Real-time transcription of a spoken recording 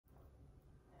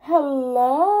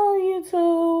Hello,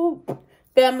 YouTube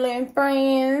family and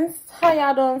friends. How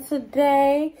y'all doing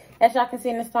today? As y'all can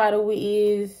see in this title,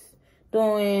 we're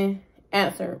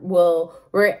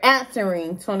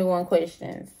answering 21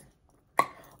 questions.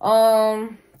 I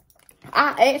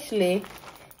actually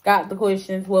got the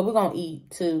questions. Well, we're gonna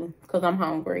eat too, because I'm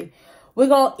hungry. We're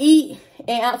gonna eat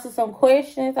and answer some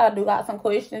questions. I do got some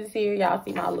questions here. Y'all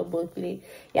see my little booklet.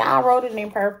 Yeah, I wrote it in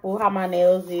purple how my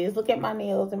nails is. Look at my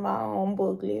nails in my own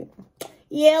booklet.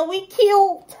 Yeah, we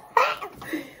cute.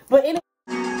 But anyway,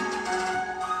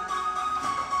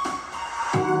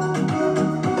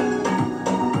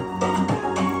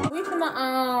 we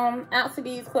gonna answer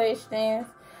these questions.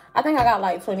 I think I got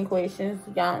like 20 questions.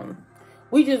 Y'all,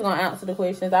 we just gonna answer the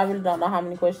questions. I really don't know how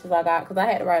many questions I got because I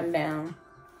had to write them down.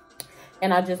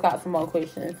 And I just got some more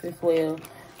questions as well.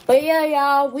 But yeah,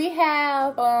 y'all, we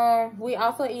have, we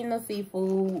also eating the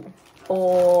seafood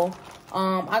bowl.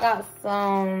 I got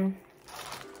some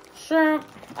shrimp.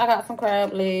 I got some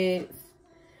crab legs.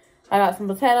 I got some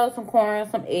potatoes, some corn,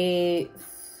 some eggs.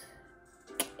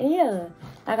 And yeah,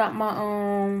 I got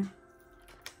my,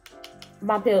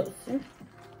 my Pepsi.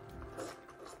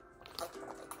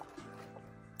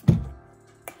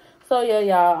 So yeah,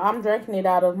 y'all, I'm drinking it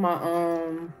out of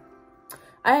my,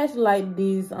 I actually like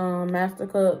these master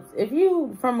cups. If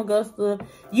you from Augusta,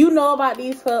 you know about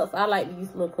these cups. I like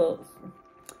these little cups.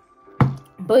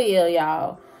 But yeah,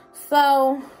 y'all.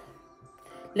 So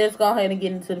let's go ahead and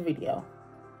get into the video.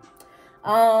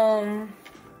 Yeah,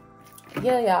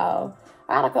 y'all.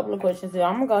 I got a couple of questions here.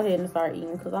 I'm gonna go ahead and start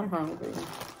eating because I'm hungry.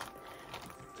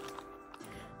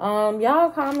 Y'all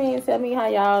comment and tell me how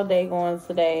y'all day going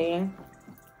today.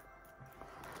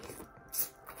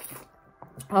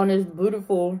 On this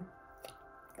beautiful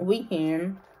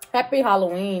weekend. Happy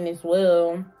Halloween as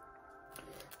well,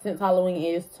 since Halloween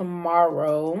is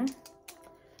tomorrow.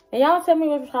 And y'all tell me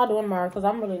what y'all doing tomorrow, because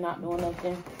I'm really not doing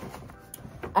nothing.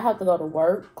 I have to go to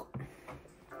work.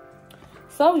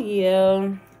 So yeah,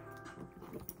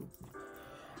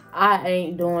 I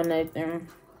ain't doing nothing.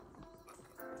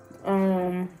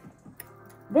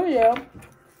 But yeah,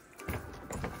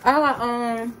 I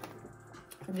got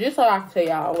just so I can tell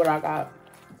y'all what I got.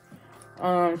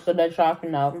 So that y'all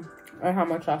can know and how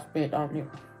much I spent on it.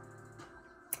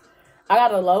 I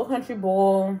got a Low Country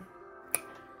boil.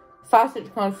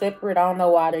 Sausage comes separate. I don't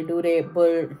know why they do that,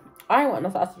 but I ain't want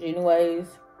no sausage anyways.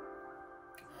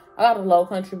 I got a Low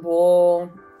Country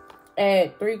boil.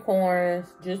 Add 3 corns,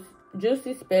 just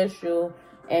juicy special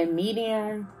and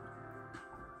medium.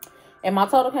 And my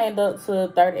total came up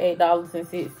to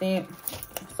 $38.06.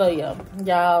 So yeah,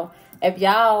 y'all, if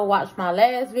y'all watched my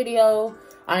last video,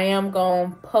 I am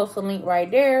gonna post a link right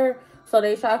there so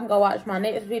that y'all can go watch my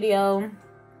next video,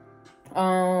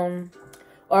 or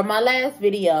my last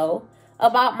video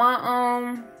about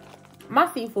my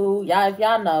my seafood. Y'all, if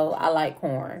y'all know, I like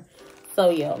corn.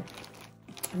 So yeah,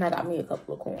 and I got me a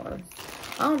couple of corns.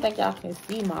 I don't think y'all can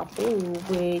see my food,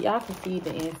 but y'all can see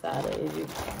the inside of it.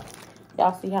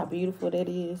 Y'all see how beautiful that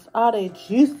is? All that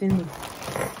juice in it.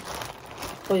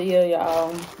 But yeah,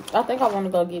 y'all, I think I want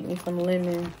to go get me some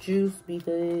lemon juice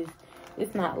because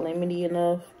it's not lemony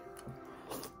enough.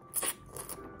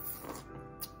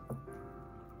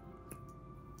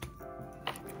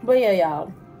 But yeah,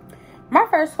 y'all, my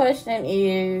first question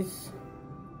is,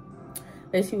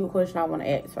 let's see what question I want to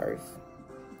ask first.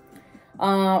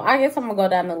 I guess I'm gonna go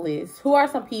down the list. Who are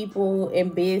some people in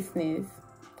businesses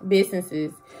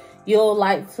you'll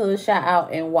like to shout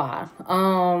out and why?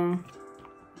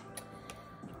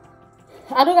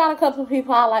 I do got a couple of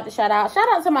people I like to shout out. Shout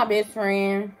out to my best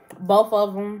friend. Both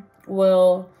of them.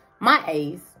 Well, my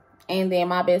ace and then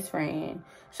my best friend.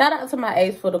 Shout out to my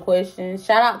ace for the question.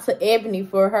 Shout out to Ebony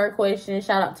for her question.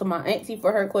 Shout out to my auntie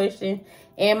for her question.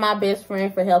 And my best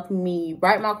friend for helping me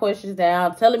write my questions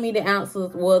down. Telling me the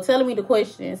answers. Well, telling me the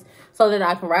questions so that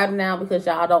I can write them down because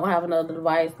y'all don't have another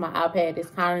device. My iPad is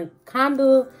kind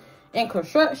of in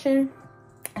construction.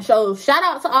 So shout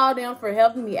out to all them for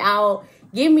helping me out.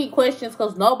 Give me questions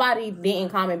because nobody didn't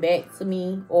comment back to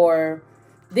me or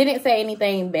didn't say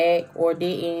anything back or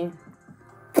didn't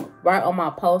write on my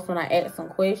post when I asked some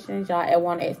questions. Y'all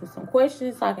want to ask me some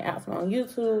questions so I can answer them on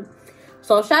YouTube.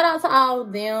 So shout out to all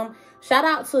of them. Shout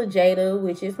out to Jada,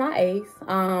 which is my ace.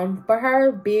 For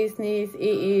her business, it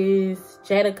is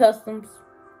Jada Customs.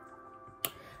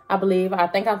 I believe. I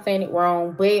think I'm saying it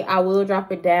wrong, but I will drop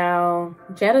it down.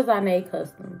 Jada Zhane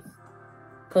Customs.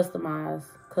 Customs.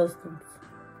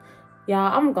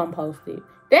 Y'all, I'm gonna post it.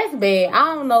 That's bad.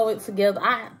 I don't know it together.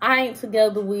 I ain't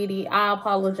together with it. I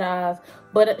apologize.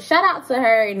 But shout out to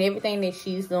her and everything that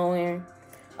she's doing.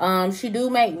 She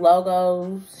do make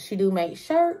logos. She do make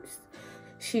shirts.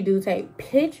 She do take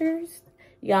pictures.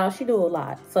 Y'all, she do a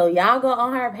lot. So y'all go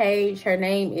on her page. Her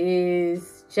name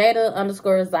is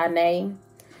Jada_zhane.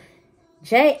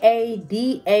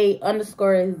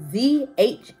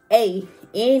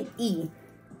 JADA_ZHANE.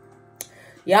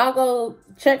 Y'all go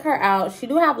check her out. She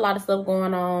do have a lot of stuff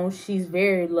going on. She's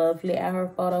very lovely at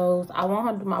her photos. I want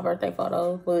her to do my birthday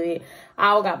photos, but I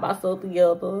all got myself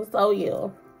together. So yeah.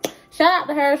 Shout out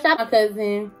to her. Shout out to my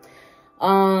cousin.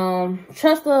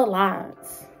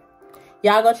 Trustthealliance.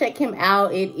 Y'all go check him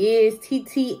out. It is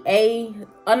TTA_TTA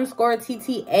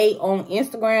on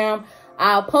Instagram.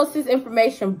 I'll post his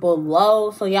information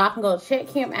below so y'all can go check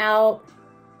him out.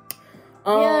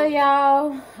 Yeah,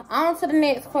 y'all. On to the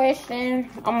next question.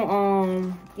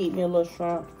 I'm eat me a little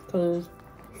shrimp because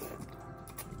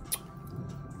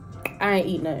I ain't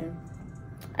eat nothing.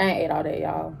 I ain't ate all that,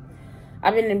 y'all.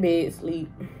 I've been in bed sleep.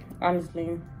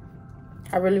 Honestly,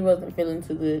 I really wasn't feeling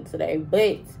too good today,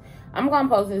 but I'm gonna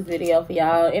post this video for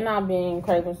y'all, and I've been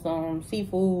craving some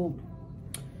seafood.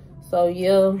 So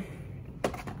yeah,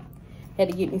 had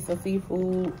to get me some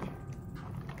seafood.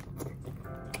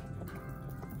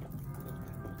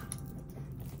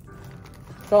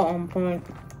 So on point.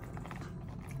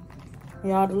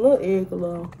 Y'all, the little egg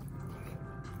alone.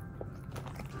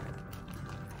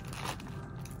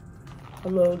 A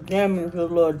little damage.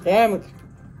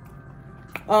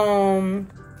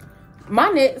 My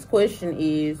next question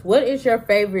is, what is your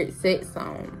favorite sex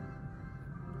song?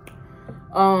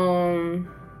 I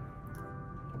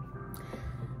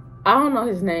don't know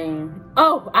his name.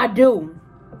 Oh, I do.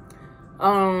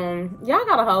 Y'all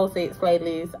got a whole sex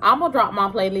playlist. I'm gonna drop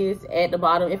my playlist at the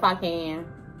bottom if I can.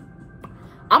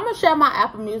 I'm gonna share my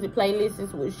Apple Music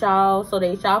playlists with y'all so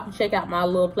that y'all can check out my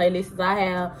little playlists I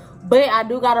have. But I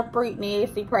do got a Freak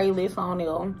Nasty playlist on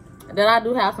there. Then I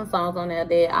do have some songs on there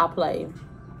that I play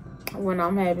when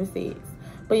I'm having sex.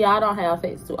 But y'all don't have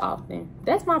sex too often.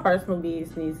 That's my personal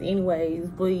business anyways.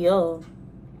 But yeah.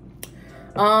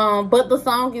 But the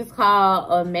song is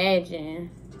called Imagine.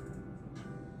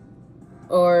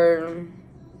 Or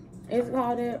is it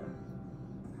called it?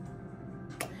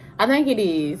 I think it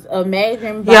is.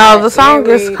 Imagine by Y'all, the song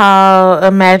Eric is called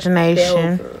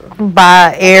Imagination Bellinger.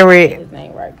 by Eric His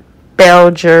name right.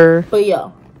 Bellinger. But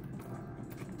yeah.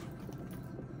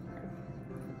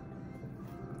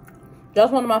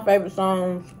 That's one of my favorite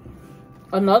songs.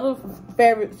 Another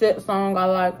favorite sex song I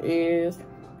like is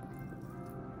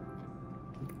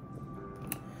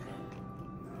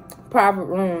Private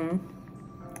Room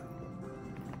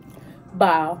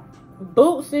by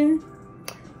Boosie,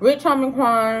 Rich Homie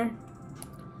Quan,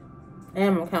 and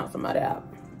I'm gonna count somebody out.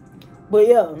 But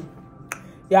yeah,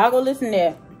 y'all go listen to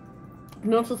that.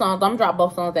 Them two songs. I'm gonna drop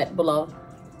both songs at below.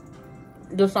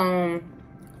 The song,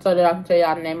 so that I can tell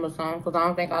y'all the name of the song, because I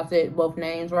don't think I said both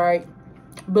names right.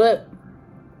 But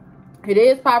it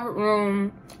is Private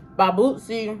Room by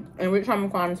Boosie and Rich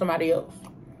Homie Quan and somebody else.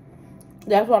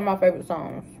 That's one of my favorite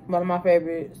songs. One of my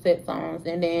favorite set songs.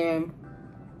 And then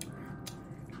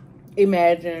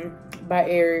Imagine by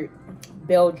Eric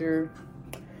Bellinger.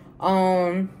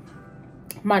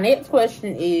 My next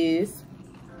question is,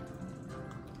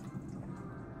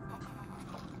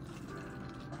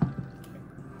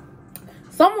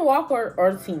 Summer Walker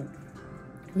or Tink?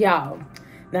 Y'all,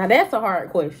 now that's a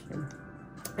hard question.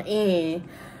 And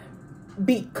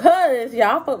because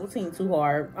y'all fuck with Tink too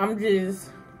hard, I'm just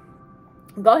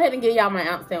go ahead and give y'all my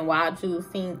answer and why I choose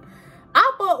Tink.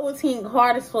 I fuck with Tink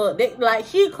hard as fuck. Like,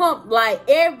 she come, like,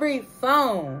 every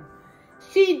song.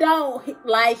 She don't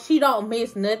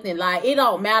miss nothing. Like, it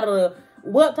don't matter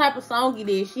what type of song it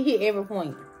is. She hit every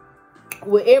point.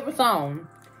 With every song,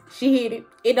 she hit it.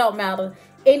 It don't matter.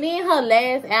 And then her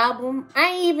last album, I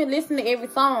ain't even listened to every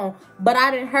song, but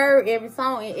I done heard every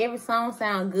song, and every song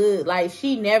sound good. Like,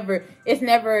 it's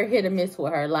never hit or miss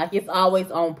with her. Like, it's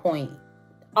always on point.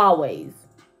 Always.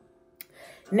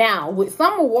 Now, with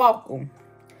Summer Walker,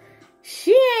 it's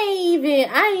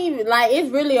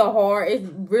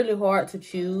really hard to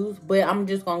choose, but I'm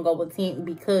just gonna go with Tink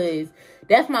because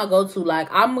that's my go-to. Like,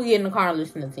 I'm gonna get in the car and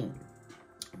listen to Tink.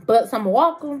 But Summer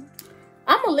Walker,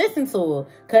 I'm gonna listen to her,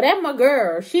 cause that's my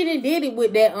girl. She did it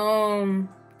with that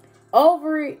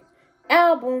Over It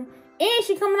album, and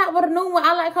she coming out with a new one.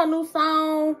 I like her new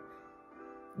song,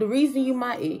 The Reason You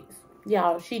My Ex.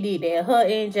 Y'all, she did that. Her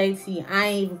and JT, I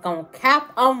ain't even gonna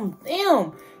cap on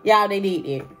them. Y'all, they did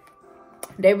it.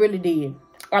 They really did.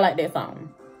 I like that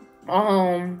song.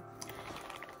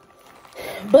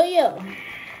 But yeah.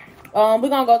 We're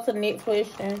gonna go to the next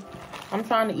question. I'm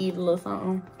trying to eat a little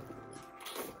something.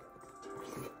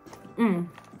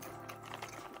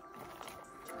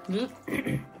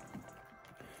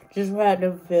 Just right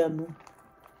there, feel me.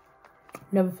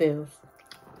 Never fails.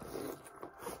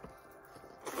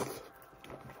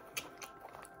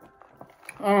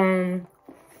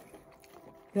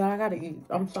 Yeah, I gotta eat.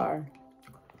 I'm sorry.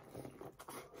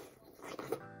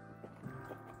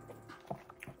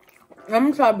 I'm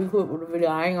gonna try to be quick with the video.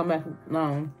 I ain't gonna make it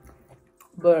long.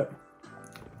 But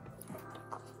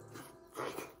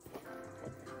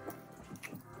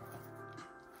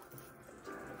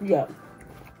yeah.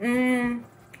 The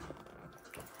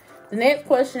next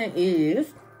question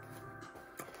is,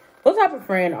 what type of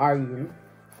friend are you?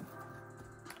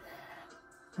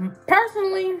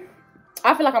 Personally,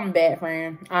 I feel like I'm a bad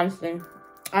friend, honestly.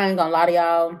 I ain't gonna lie to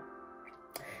y'all.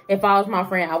 If I was my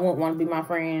friend, I wouldn't want to be my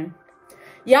friend.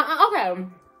 Yeah, okay.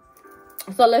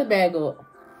 So let's back up.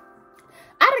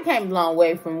 I done came a long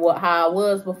way from how I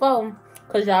was before.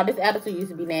 Because y'all, this attitude used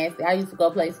to be nasty. I used to go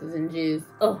places and just,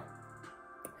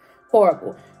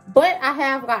 horrible. But I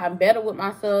have gotten better with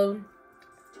myself.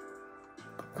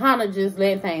 Kind of just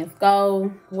let things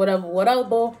go.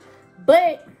 Whatever.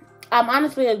 But I'm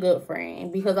honestly a good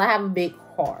friend because I have a big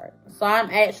heart. So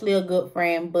I'm actually a good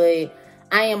friend, but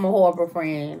I am a horrible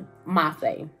friend,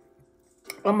 myself.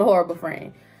 I'm a horrible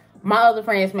friend. My other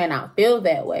friends may not feel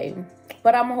that way,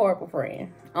 but I'm a horrible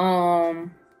friend.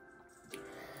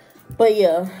 But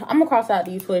yeah, I'm gonna cross out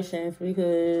these questions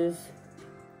because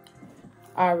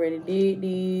I already did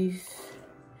these.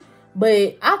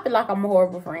 But I feel like I'm a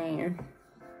horrible friend.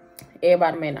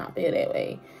 Everybody may not feel that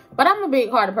way. But I'm a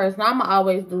big-hearted person. I'ma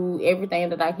always do everything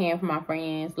that I can for my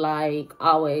friends. Like,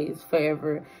 always,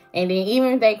 forever. And then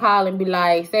even if they call and be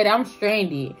like, say that I'm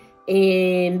stranded.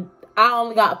 And I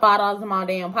only got $5 in my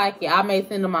damn pocket. I may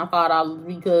send them my $5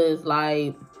 because,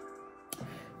 like,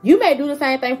 you may do the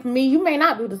same thing for me. You may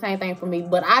not do the same thing for me.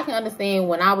 But I can understand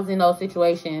when I was in those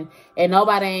situations and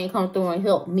nobody ain't come through and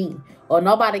helped me. Or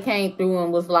nobody came through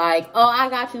and was like, oh, I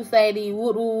got you, Saddiiee.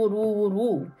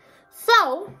 Woo.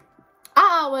 So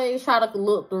I always try to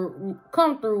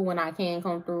come through when I can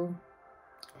come through.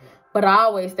 But I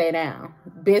always stay down.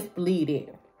 Best believe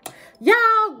it. Y'all,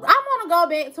 I want to go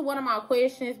back to one of my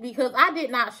questions because I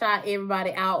did not shout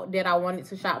everybody out that I wanted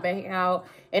to shout back out.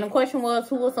 And the question was,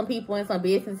 who are some people in some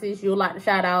businesses you'd like to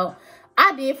shout out?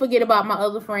 I did forget about my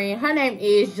other friend. Her name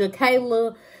is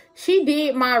Jakayla. She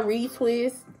did my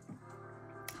retwist.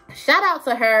 Shout out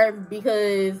to her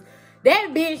because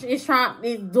that bitch is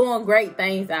doing great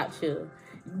things out here.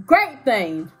 Great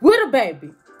things. With a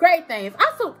baby. Great things.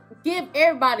 I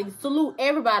salute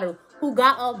everybody who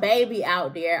got a baby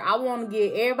out there. I want to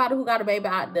give everybody who got a baby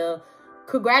out there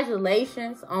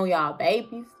congratulations on y'all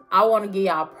babies. I want to give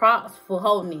y'all props for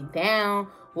holding it down.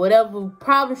 Whatever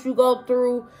problems you go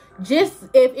through. Just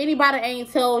if anybody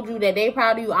ain't told you that they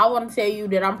proud of you, I want to tell you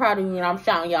that I'm proud of you and I'm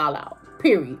shouting y'all out.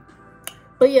 Period.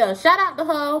 But yeah, shout out to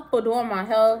her for doing my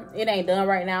hair. It ain't done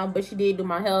right now, but she did do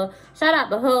my hair. Shout out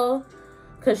to her,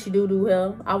 because she do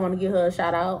hair. I want to give her a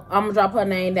shout out. I'm going to drop her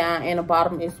name down in the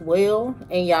bottom as well.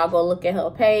 And y'all go look at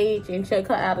her page and check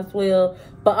her out as well.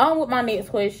 But on with my next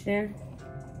question.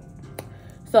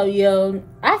 So yeah,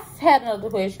 I had another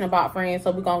question about friends.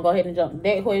 So we're going to go ahead and jump to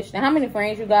that question. How many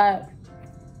friends you got?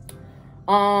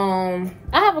 I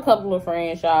have a couple of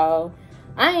friends, y'all.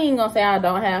 I ain't going to say I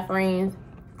don't have friends.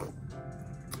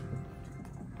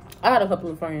 I got a couple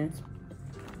of friends.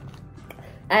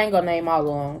 I ain't gonna name all of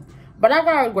them. But I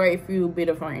got a great few bit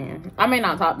of friends. I may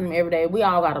not talk to them every day. We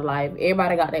all got a life.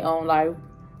 Everybody got their own life.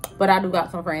 But I do got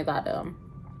some friends out there.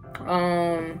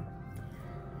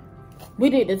 We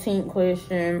did the teen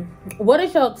question. What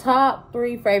is your top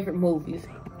 3 favorite movies?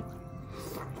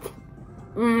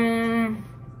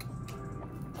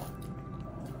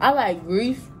 I like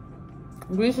Grease.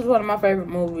 Grease is one of my favorite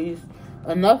movies.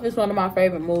 Enough is one of my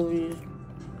favorite movies.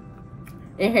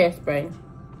 And Hairspray.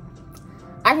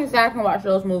 I can say I can watch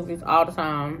those movies all the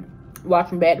time. Watch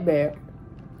them back to back.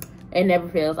 It never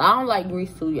fails. I don't like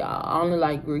Grease too, y'all. I only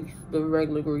like Grease. The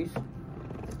regular Grease.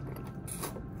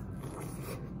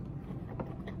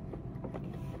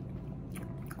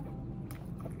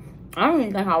 I don't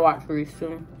even think I watched Grease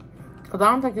 2. Because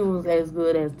I don't think it was as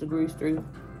good as the Grease 3.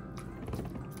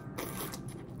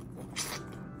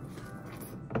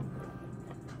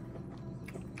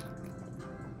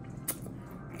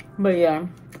 But yeah.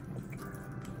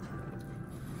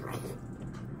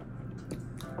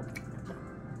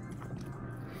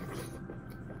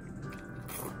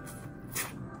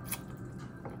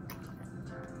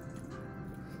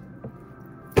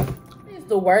 What is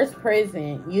the worst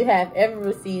present you have ever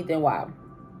received and why?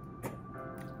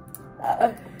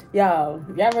 Y'all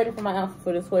ready for my answer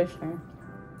for this question?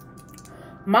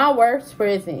 My worst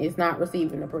present is not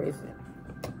receiving a present.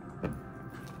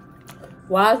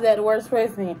 Why is that the worst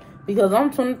present? Because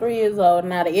I'm 23 years old,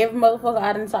 and out of every motherfucker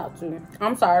I done talked to,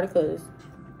 I'm sorry to cuss.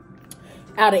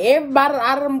 Out of everybody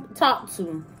I done talked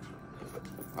to,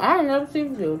 I ain't never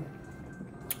seen you.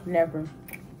 Never.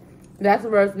 That's the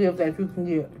worst gift that you can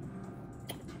get.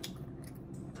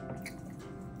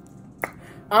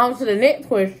 On to the next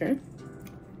question.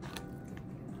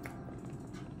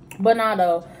 But nah,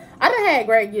 though. I done had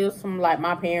great gifts from, like,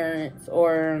 my parents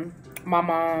or my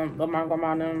mom or my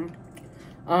grandma and them.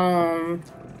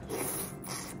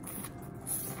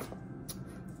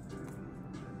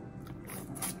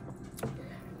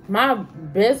 My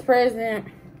best present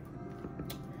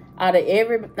out of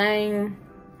everything,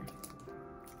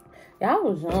 y'all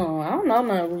was young. I don't know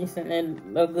nothing recent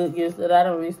and a good gift that I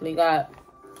done recently got.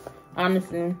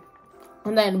 Honestly,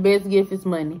 I think the best gift is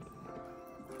money.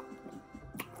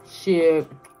 Shit.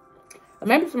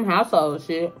 Maybe some household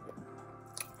shit.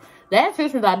 Last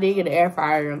Christmas I did get an air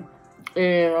fryer.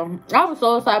 And I was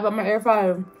so excited about my air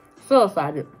fryer. So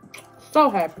excited. So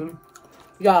happy.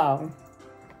 Y'all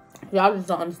just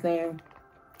don't understand.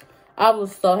 I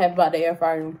was so happy about the air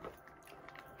fryer.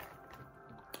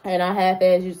 And I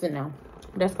half-ass used it now.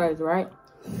 That's crazy, right?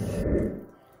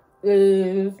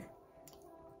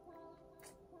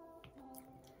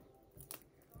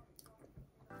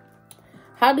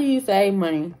 How do you save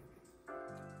money?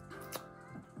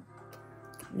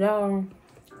 Y'all,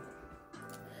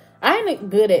 I ain't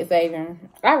good at saving.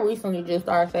 I recently just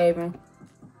started saving.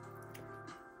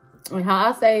 And how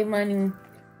I save money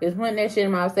is putting that shit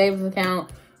in my savings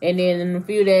account, and then in a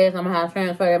few days, I'm gonna have to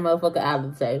transfer that motherfucker out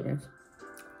of the savings.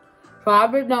 So I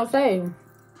really don't save.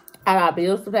 I got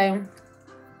bills to pay.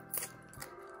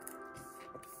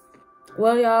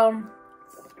 Well, y'all,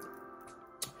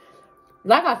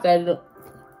 like I said,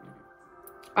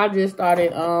 I just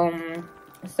started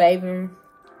saving.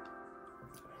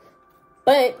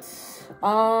 But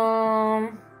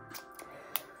the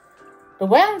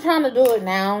way I'm trying to do it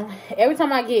now, every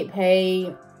time I get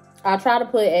paid, I try to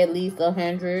put at least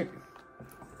 100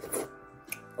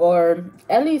 or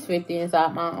at least 50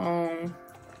 inside my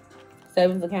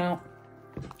savings account.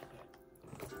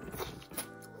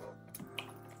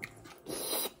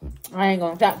 I ain't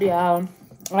gonna top y'all.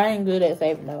 I ain't good at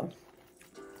saving though.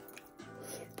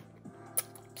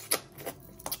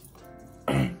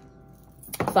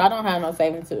 So I don't have no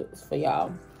saving tips for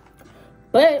y'all.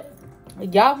 But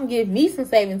y'all can give me some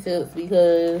saving tips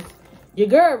because your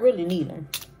girl really need them.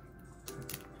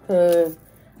 Because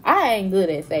I ain't good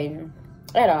at saving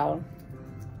at all.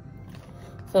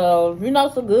 So, you know,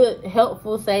 some good,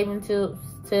 helpful saving tips,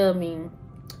 tell me.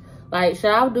 Like,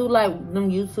 should I do, like, them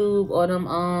YouTube or them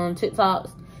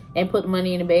TikToks and put the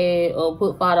money in the bag or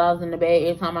put $5 in the bag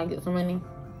every time I get some money?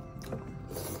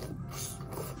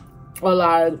 Or,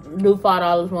 like, do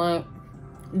 $5 one,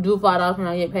 do $5 when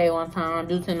I get paid one time,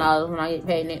 do $10 when I get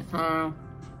paid next time,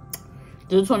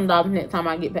 do $20 next time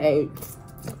I get paid.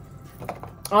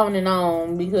 On and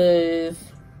on, because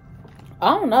I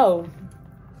don't know.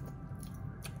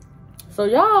 So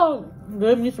y'all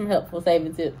give me some helpful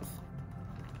saving tips.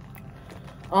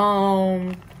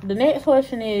 The next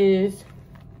question is,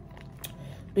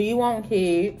 do you want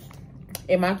kids?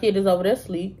 And my kid is over there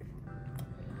asleep.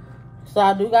 So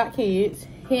I do got kids.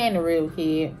 He ain't a real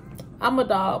kid. I'm a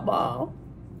dog ball.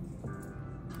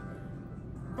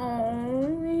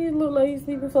 Oh, he look like he's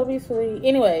sleeping so peacefully.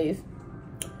 Anyways,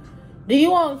 do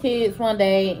you want kids one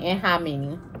day, and how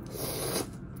many?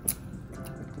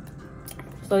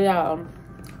 So y'all,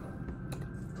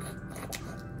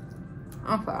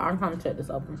 I'm sorry, I'm trying to check this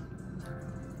open.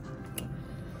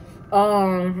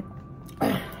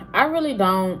 I really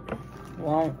don't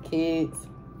want kids.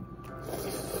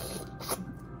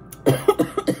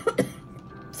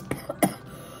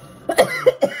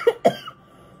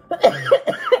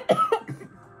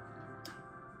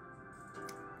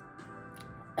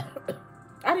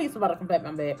 I need somebody to come pat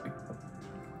my back.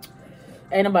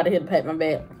 Ain't nobody here to pat my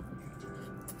back.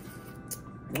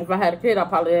 If I had a kid, I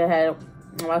probably had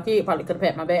my kid probably could have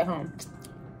pat my back home.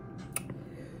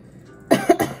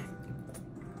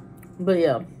 But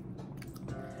yeah,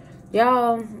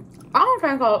 y'all, I don't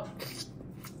think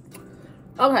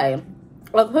okay,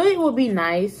 a hoodie would be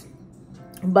nice,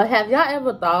 but have y'all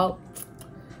ever thought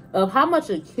of how much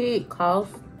a kid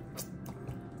costs?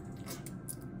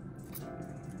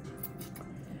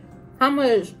 How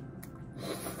much,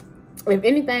 if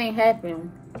anything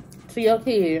happened to your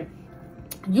kid,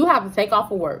 you have to take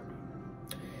off of work.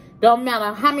 Don't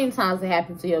matter how many times it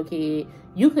happens to your kid,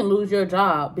 you can lose your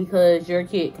job because your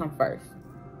kid come first.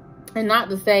 And not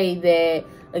to say that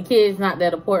a kid is not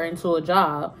that important to a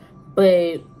job,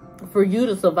 but for you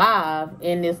to survive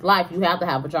in this life, you have to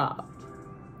have a job.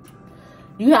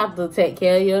 You have to take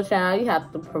care of your child. You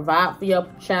have to provide for your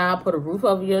child, put a roof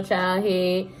over your child's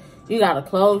head. You got to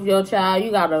clothe your child. You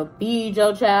got to feed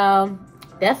your child.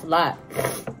 That's a lot.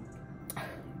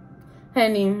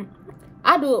 Honey,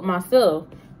 I do it myself.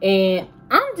 And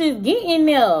I'm just getting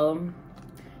there.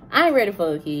 I ain't ready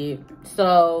for a kid.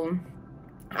 So,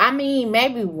 I mean,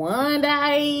 maybe one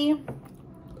day.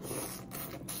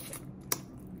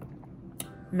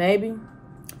 Maybe.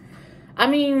 I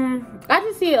mean, I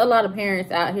just see a lot of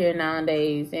parents out here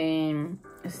nowadays. And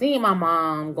seeing my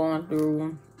mom going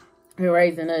through and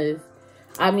raising us.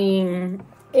 I mean,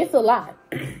 it's a lot.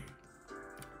 It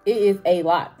is a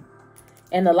lot.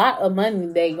 And a lot of money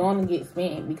they going to get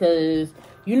spent because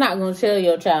you're not going to tell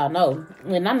your child no.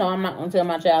 And I know I'm not going to tell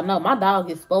my child no. My dog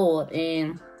is spoiled.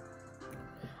 And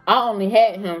I only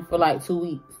had him for like 2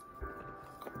 weeks.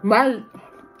 My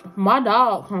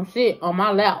dog can sit on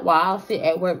my lap while I sit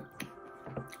at work.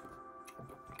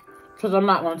 Because I'm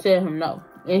not going to tell him no.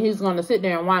 And he's going to sit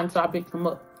there and whine until I pick him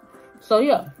up. So,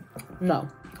 yeah. No.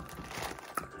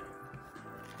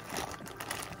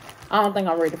 I don't think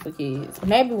I'm ready for kids.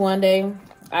 Maybe one day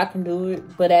I can do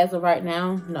it. But as of right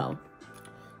now, no.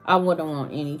 I wouldn't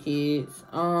want any kids.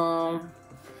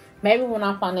 Maybe when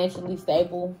I'm financially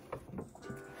stable.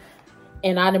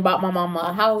 And I done bought my mama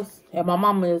a house. And my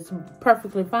mama is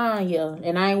perfectly fine, yeah.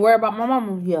 And I ain't worried about my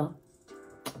mama, yeah.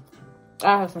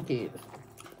 I have some kids.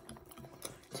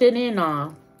 Till then,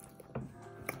 nah.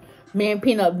 Me and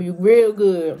Peanut be real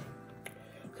good.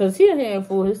 Because he a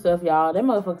handful of his stuff, y'all. That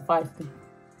motherfucker feisty.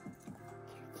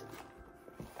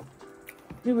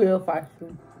 He real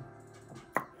feisty.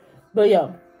 But,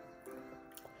 yeah.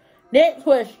 Next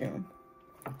question.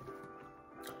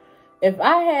 If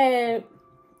I had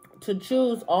to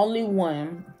choose only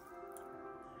one,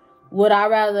 would I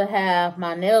rather have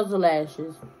my nails or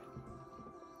lashes?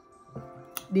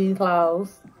 These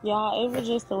claws. Y'all, it was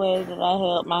just the way that I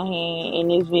held my hand in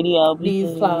this video.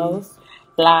 These claws.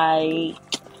 Like,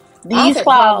 these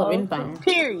claws,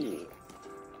 period.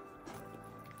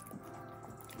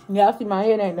 Y'all see my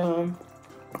head ain't done.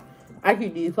 I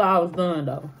keep these claws done,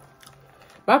 though.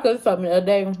 My cousin told me the other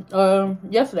day,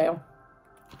 yesterday,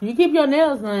 you keep your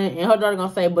nails done, and her daughter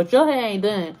gonna say, but your hair ain't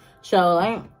done. So,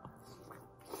 ain't.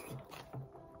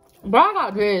 But I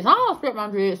got dreads. I don't expect my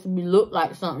dreads to look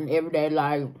like something every day.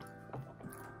 Like,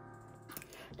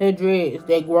 they're dreads.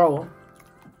 They grow.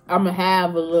 I'm gonna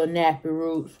have a little nappy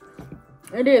roots.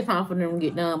 It is time for them to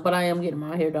get done, but I am getting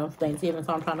my hair done for Thanksgiving,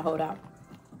 so I'm trying to hold out.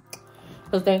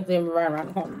 Because Thanksgiving right around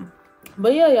the corner.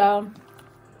 But yeah, y'all.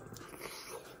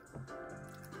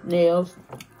 Nails.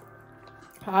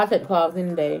 I'll take the claws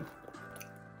any day.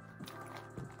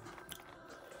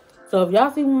 So if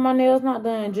y'all see my nails not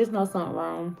done, just know something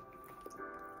wrong.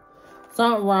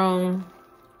 Something wrong.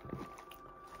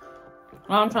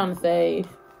 I'm trying to say.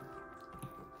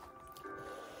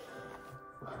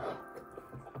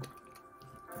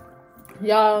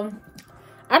 Y'all,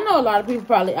 I know a lot of people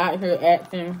probably out here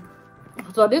asking.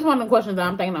 So this is one of the questions that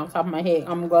I'm thinking off the top of my head.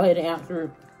 I'm gonna go ahead and answer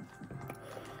it.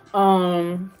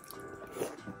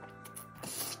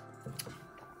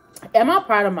 Am I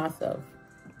proud of myself?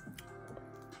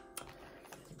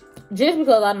 Just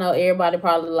because I know everybody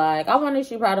probably like, I wonder if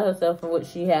she's proud of herself for what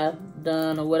she has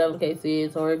done or whatever the case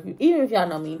is, or if even if y'all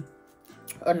know me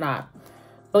or not.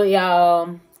 But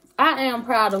y'all, I am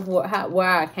proud of where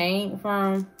I came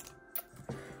from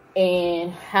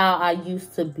and how I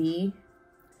used to be.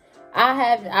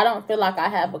 I don't feel like I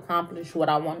have accomplished what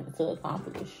I wanted to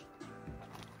accomplish.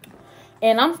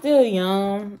 And I'm still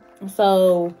young,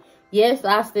 so yes,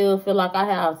 I still feel like I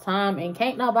have time, and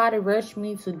can't nobody rush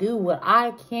me to do what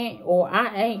I can't or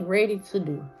I ain't ready to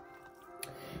do.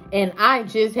 And I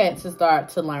just had to start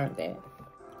to learn that.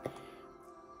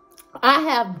 I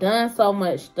have done so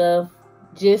much stuff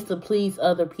just to please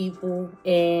other people,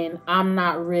 and I'm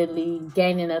not really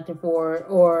gaining nothing for it,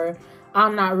 or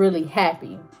I'm not really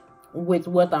happy with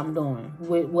what I'm doing,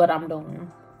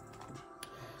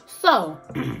 So,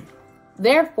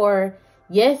 therefore,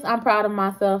 yes, I'm proud of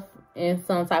myself in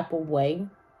some type of way.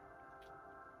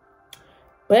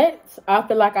 But I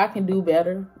feel like I can do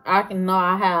better. I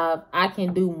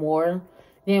can do more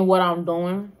than what I'm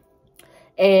doing.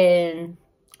 And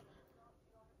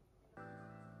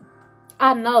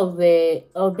I know that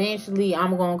eventually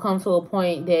I'm going to come to a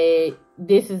point that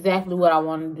this is exactly what I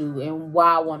want to do and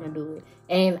why I want to do it.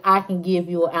 And I can give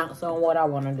you an answer on what I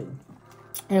want to do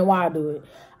and why I do it.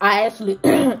 I actually,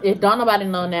 if don't nobody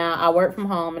know now, I work from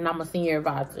home and I'm a senior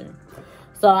advisor.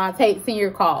 So I take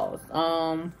senior calls.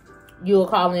 You'll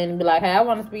call in and be like, hey, I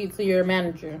want to speak to your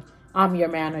manager. I'm your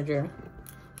manager.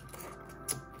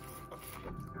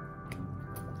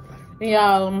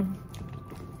 Y'all,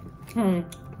 Y'all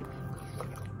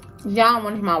don't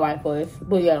want to hear my white voice.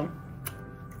 But yeah.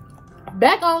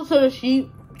 Back onto the sheet.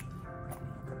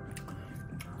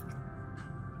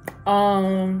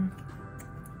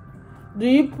 Do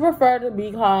you prefer to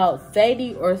be called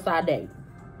Saddiiee or Sade?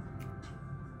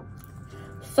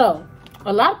 So,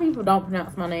 a lot of people don't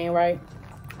pronounce my name right.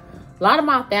 A lot of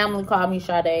my family call me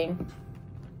Sade.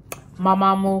 My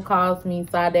mama calls me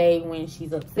Sade when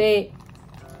she's upset.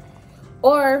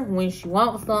 Or when she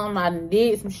wants something, I done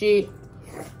did some shit.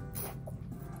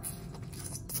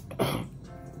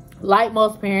 Like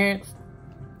most parents.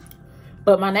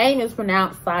 But my name is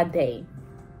pronounced Sade.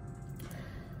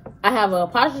 I have an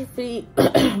apostrophe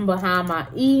behind my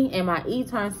E, and my E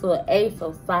turns to an A,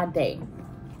 so Sade.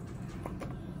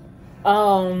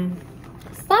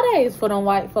 Sade is for them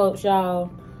white folks,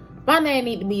 y'all. My name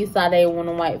need to be Sade when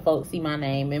the white folks see my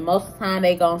name, and most of the time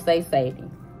they gonna say Sadie.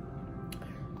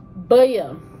 But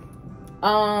yeah,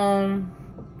 I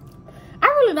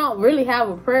really don't really have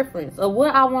a preference of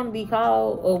what I want to be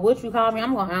called or what you call me.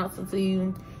 I'm gonna answer to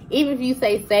you, even if you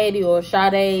say Sadie or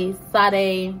Sade,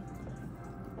 Sade,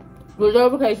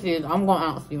 whatever the case is. I'm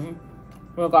gonna answer you,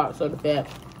 regardless of the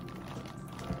fact.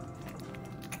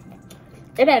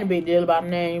 It ain't a big deal about the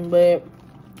name, but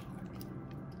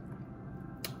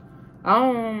I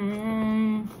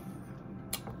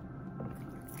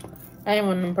ain't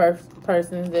one of them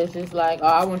persons that's just like, oh,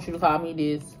 I want you to call me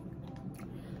this.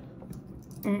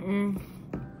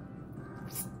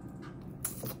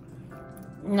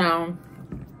 No.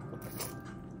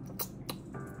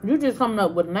 You just coming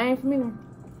up with a name for me?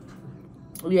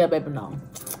 Yeah, baby, no.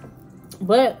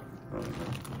 But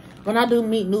when I do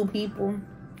meet new people,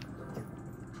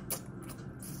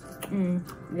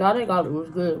 y'all, they got it was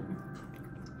good.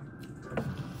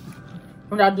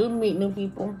 When I do meet new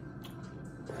people,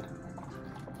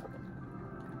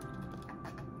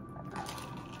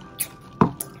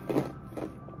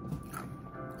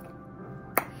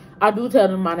 I do tell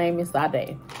them my name is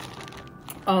Sade.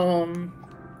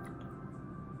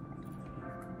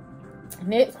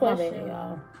 Next question,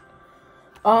 y'all.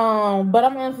 But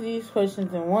I'm gonna answer these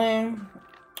questions in one.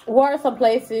 What are some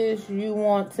places you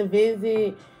want to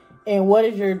visit, and what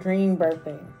is your dream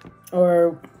birthday?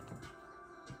 Or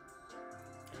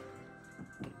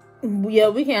yeah,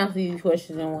 we can answer these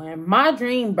questions in one. My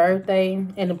dream birthday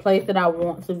and the place that I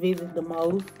want to visit the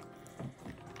most.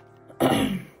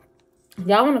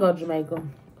 Y'all want to go to Jamaica.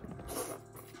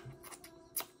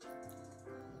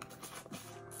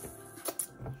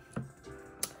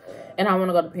 And I want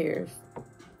to go to Paris.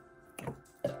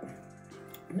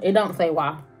 It don't say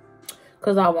why.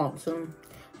 Because I want to.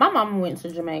 My mama went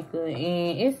to Jamaica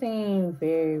and it seemed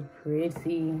very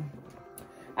pretty.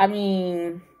 I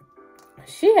mean,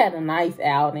 she had a nice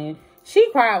outing.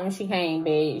 She cried when she came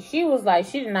back. She was like,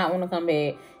 she did not want to come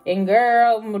back. And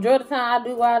girl, majority of the time I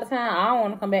do go out of town, I don't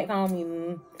want to come back home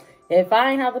even. If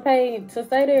I ain't have to pay to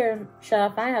stay there,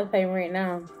 shut if I ain't have to pay rent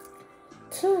now.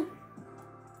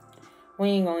 We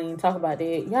ain't gonna even talk about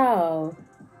that. Y'all.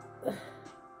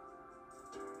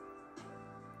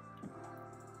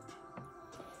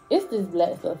 It's this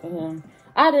black stuff in him.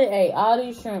 I done ate all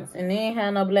these shrimps and they ain't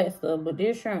had no black stuff. But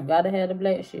this shrimp gotta have the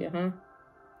black shit, huh?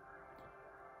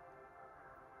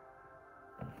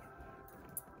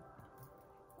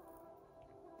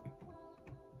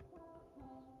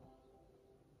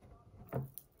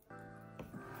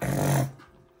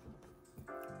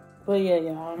 But yeah,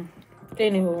 y'all.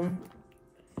 Anywho.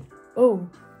 Oh,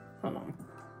 hold on.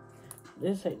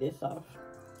 Let's take this off.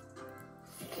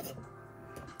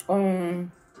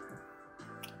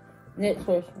 Next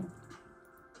question.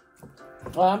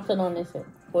 Well, I'm still on this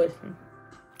question.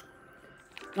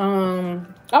 I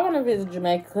want to visit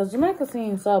Jamaica because Jamaica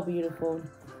seems so beautiful.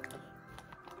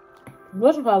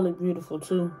 What's probably beautiful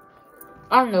too.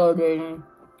 I know that.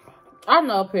 I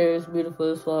know Paris is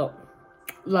beautiful as fuck.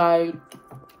 Like,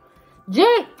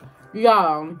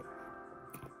 y'all.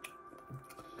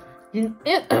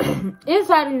 Inside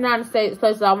the United States,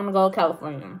 places I want to go,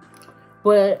 California.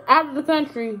 But out of the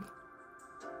country,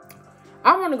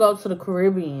 I want to go to the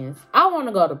Caribbean. I want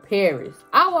to go to Paris.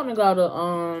 I want to go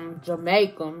to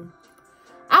Jamaica.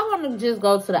 I want to just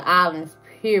go to the islands,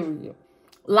 period.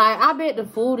 Like, I bet the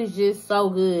food is just so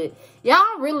good.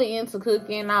 Y'all really into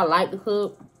cooking. I like to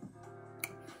cook.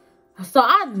 So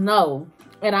I know,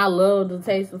 and I love the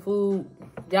taste of food.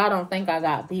 Y'all don't think I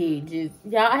got big. Just,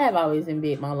 y'all, I have always been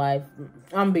big in my life.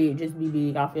 I'm big, just be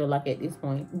big, I feel like, at this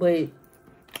point. But,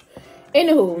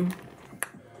 anywho,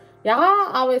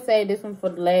 y'all always say this one for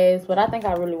the last, but I think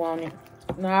I really want it.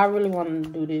 No, I really want to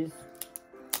do this.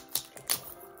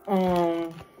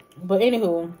 But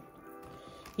anywho,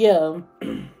 yeah.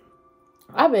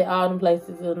 I bet all them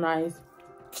places are nice.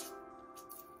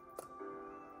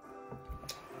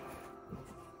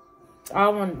 I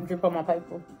don't want to drip on my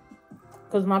paper.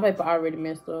 Because my paper already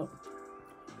messed up.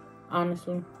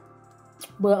 Honestly.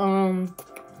 But,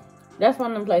 that's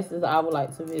one of them places I would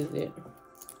like to visit.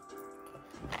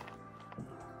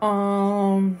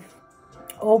 Oh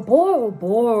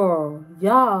boy.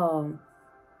 Y'all.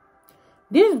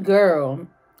 This girl,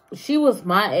 she was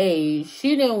my age.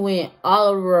 She done went all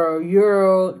over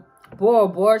Europe.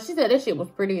 Boy. She said that shit was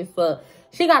pretty as fuck.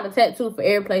 She got a tattoo for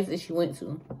every place that she went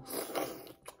to.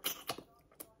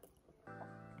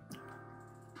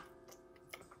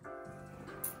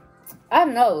 I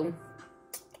know.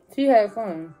 She had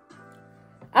fun.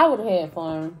 I would have had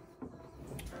fun.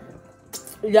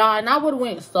 Y'all, and I would have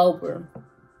went sober.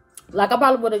 Like, I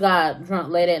probably would have got drunk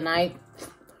late at night.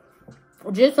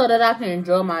 Just so that I can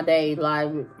enjoy my day.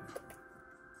 Like,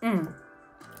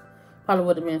 probably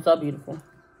would have been so beautiful.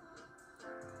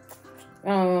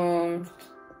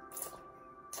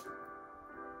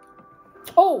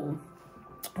 Oh,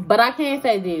 but I can't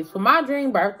say this. For my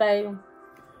dream birthday,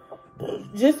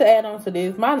 just to add on to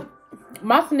this, my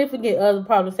significant other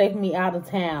probably taking me out of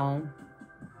town.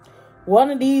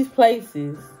 One of these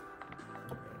places.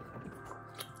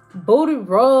 Booty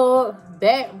rub,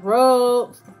 back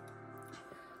rubs,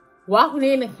 walking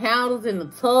in the counters in the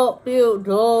tub filled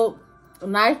up, a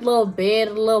nice little bed,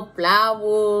 a little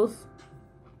flowers,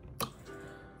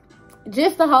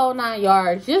 just the whole 9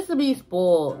 yards, just to be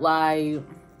spoiled, like,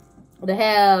 to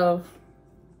have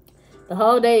the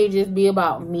whole day just be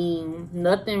about me,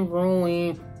 nothing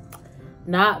ruined,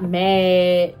 not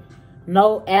mad,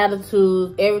 no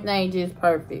attitudes, everything just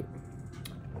perfect.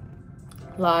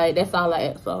 Like, that's all I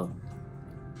ask. So,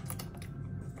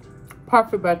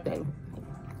 perfect birthday.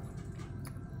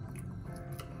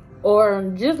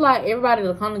 Or just like everybody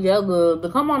to come together, to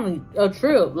come on a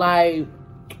trip. Like,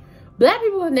 black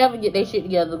people would never get their shit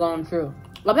together to go on a trip.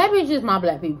 Like, maybe it's just my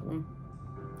black people.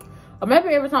 Or maybe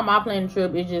every time I plan a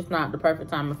trip, it's just not the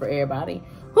perfect timing for everybody.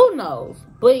 Who knows?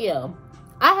 But yeah,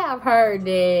 I have heard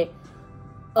that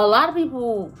a lot of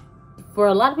people to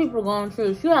go on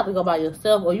trips, you have to go by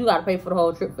yourself, or you got to pay for the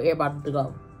whole trip for everybody to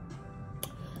go.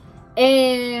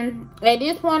 And at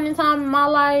this point in time in my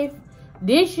life,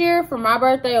 this year for my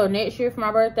birthday or next year for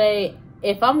my birthday,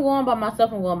 if I'm going by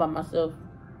myself, I'm going by myself.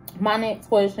 My next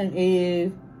question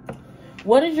is,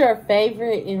 what is your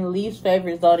favorite and least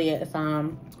favorite zodiac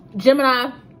sign?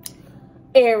 Gemini,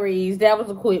 Aries. That was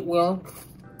a quick one.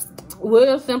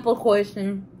 Real simple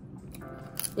question.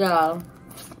 Y'all.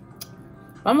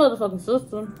 My motherfucking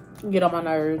sister get on my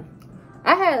nerves.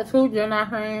 I had 2 Gemini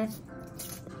friends.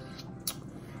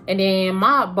 And then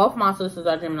both my sisters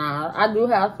are Gemini. I do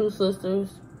have 2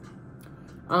 sisters.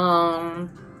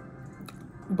 Both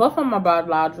of them are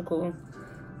biological.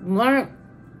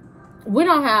 We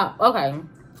don't have... Okay.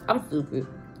 I'm stupid.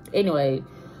 Anyway.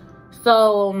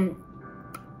 So,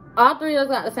 all 3 of us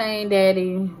got the same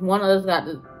daddy. 2 of us got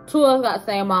the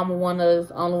same mama.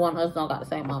 Only one of us don't got the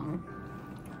same mama.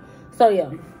 So,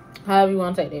 yeah. However you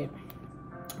want to take that.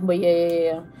 But,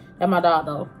 yeah. That's my dog,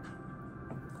 though.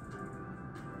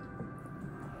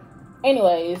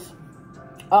 Anyways.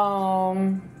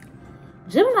 Geminis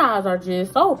are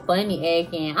just so funny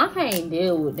acting. I can't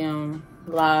deal with them.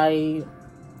 Like...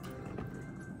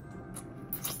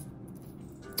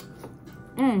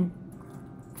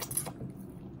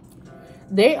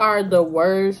 They are the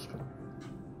worst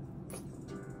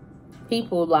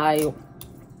people. Like,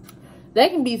 they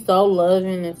can be so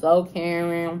loving and so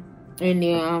caring, and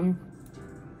then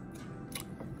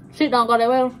shit don't go that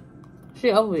well.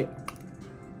 Shit over it.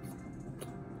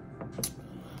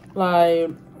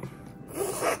 Like,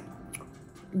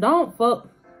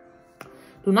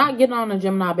 do not get on the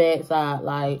Gemini bad side.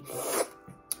 Like,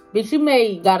 bitch, you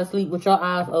may gotta sleep with your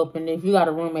eyes open if you got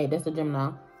a roommate that's a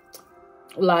Gemini.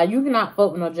 Like, you cannot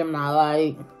fuck with no Gemini.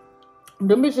 Like,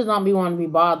 them bitches don't be wanting to be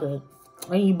bothered.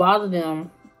 When you bother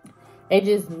them, they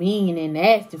just mean and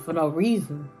nasty for no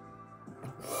reason.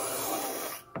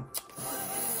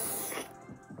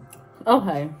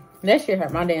 Okay. That shit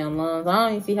hurt my damn lungs. I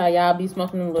don't even see how y'all be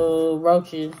smoking them little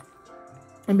roaches.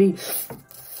 And be...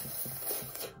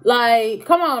 Like,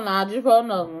 come on now. Just put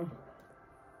another one.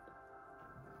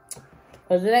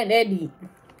 Because it ain't that deep.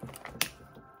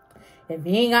 If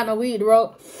you ain't got no weed to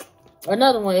roll,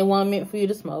 another one, it wasn't meant for you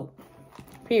to smoke.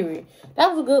 Period.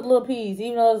 That was a good little piece,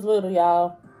 even though it's little,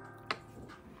 y'all.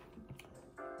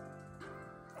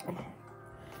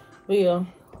 But yeah.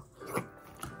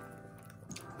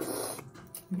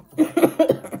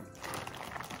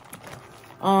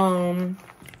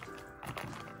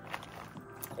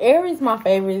 Aries my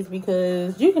favorites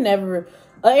because you can never...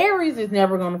 An Aries is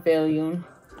never gonna fail you.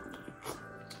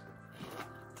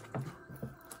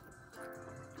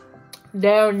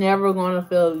 They're never gonna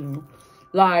fail you.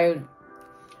 Like,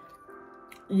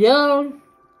 yeah,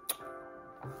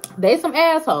 they some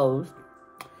assholes,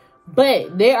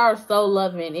 but they are so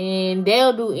loving, and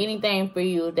they'll do anything for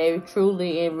you if they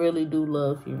truly and really do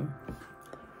love you.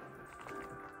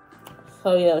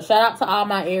 So yeah, shout out to all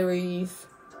my Aries.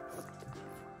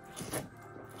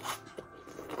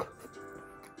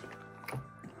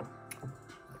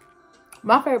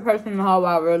 My favorite person in the whole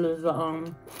wide world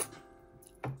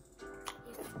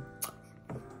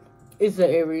is the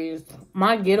Aries.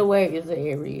 My getaway is the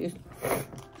Aries.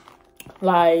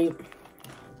 Like,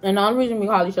 and the only reason we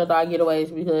call each other our getaways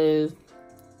is because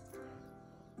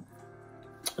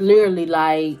literally,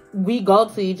 like, we go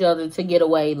to each other to get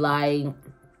away. Like,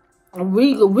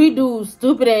 we do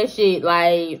stupid ass shit.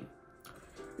 Like,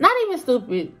 not even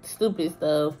stupid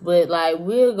stuff, but like,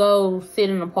 we'll go sit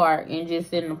in the park and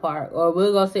just sit in the park, or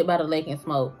we'll go sit by the lake and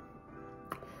smoke,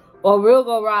 or we'll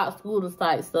go ride scooters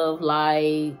type stuff.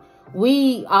 Like,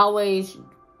 we always,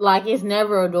 like, it's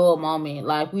never a dull moment.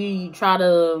 Like, we try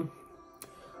to,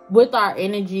 with our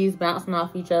energies bouncing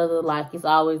off each other, like, it's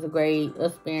always a great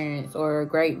experience or a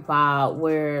great vibe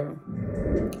where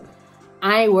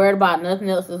I ain't worried about nothing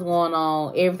else that's going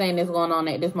on. Everything that's going on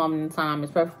at this moment in time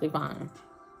is perfectly fine.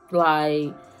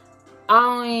 Like,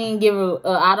 I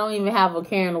don't even have a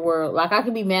care in the world. Like, I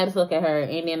could be mad as fuck at her,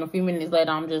 and then a few minutes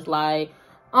later, I'm just like,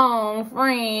 oh,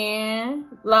 friend.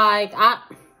 Like, I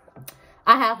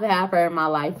have to have her in my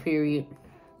life, period.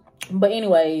 But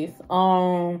anyways,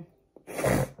 I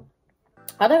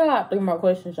think I got 3 more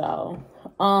questions, y'all.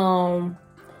 How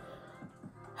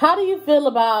do you feel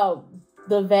about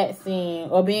the vaccine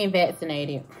or being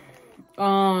vaccinated?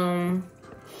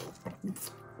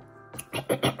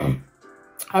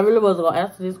 I really wasn't gonna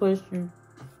answer this question.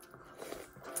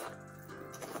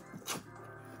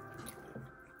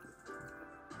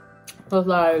 Cause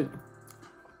like,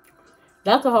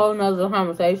 that's a whole nother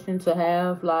conversation to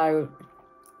have. Like,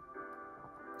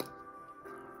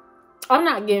 I'm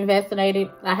not getting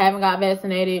vaccinated. I haven't got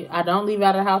vaccinated. I don't leave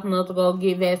out of the house enough to go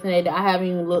get vaccinated. I haven't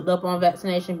even looked up on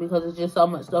vaccination because there's just so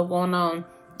much stuff going on.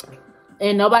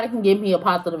 And nobody can give me a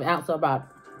positive answer about it.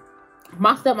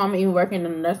 My stepmama even working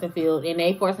in the nursing field, and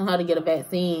they forcing her to get a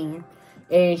vaccine.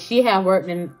 And she have worked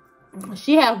with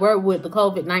the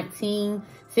COVID-19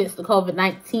 since the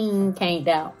COVID-19 came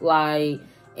out. Like,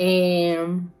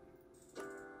 and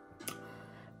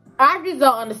I just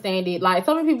don't understand it. Like,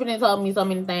 so many people didn't tell me so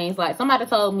many things. Like, somebody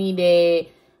told me that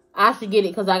I should get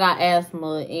it because I got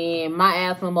asthma, and my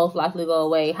asthma most likely go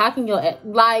away. How can your,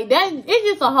 like, that, it's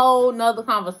just a whole nother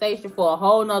conversation for a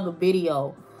whole nother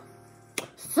video.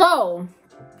 So,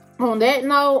 on that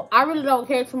note, I really don't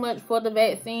care too much for the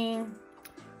vaccine.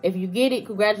 If you get it,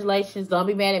 congratulations. Don't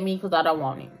be mad at me because I don't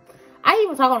want it. I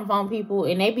even talk on the phone to people,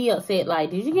 and they be upset,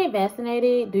 like, did you get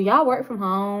vaccinated? Do y'all work from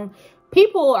home?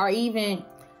 People are even,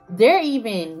 they're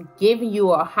even giving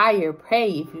you a higher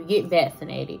pay if you get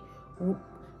vaccinated.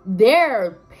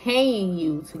 They're paying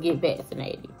you to get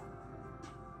vaccinated.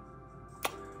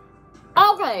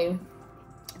 Okay,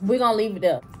 we're gonna leave it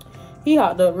up. He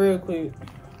hopped up real quick.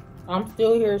 I'm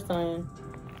still here, son.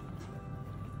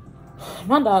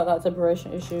 My dog got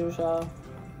separation issues, y'all.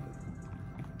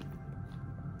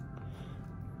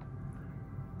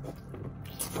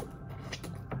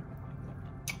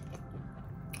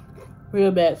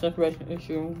 Real bad separation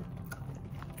issue.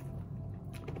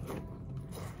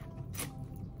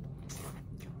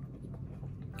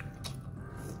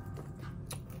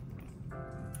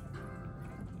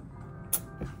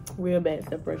 Real bad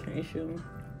separation issue.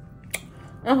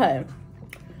 Okay.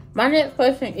 My next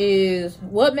question is,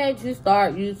 what made you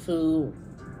start YouTube?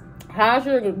 How's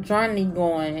your journey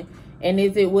going? And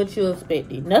is it what you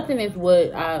expected? Nothing is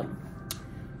what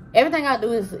everything I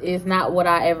do is not what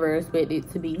I ever expected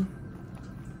it to be.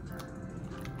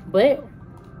 But,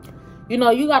 you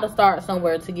know, you got to start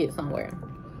somewhere to get somewhere.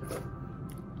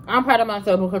 I'm proud of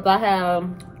myself because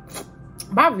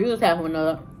my views have went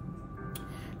up.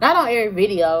 Not on every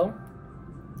video.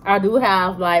 I do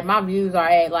have, like, my views are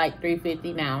at, like,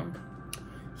 350 now.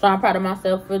 So I'm proud of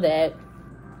myself for that.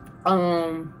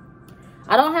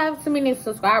 I don't have too many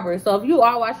subscribers. So if you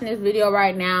are watching this video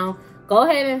right now, go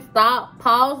ahead and stop,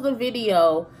 pause the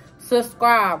video,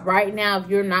 subscribe right now if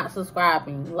you're not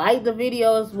subscribing. Like the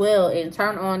video as well and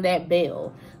turn on that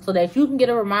bell so that you can get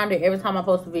a reminder every time I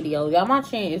post a video. Y'all, my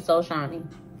chin is so shiny.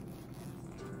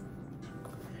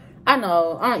 I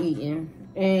know, I'm eating.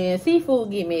 And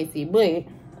seafood get messy, but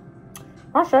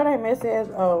my shirt ain't messy as,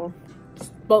 oh,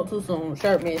 spoke too soon.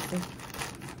 Shirt messy.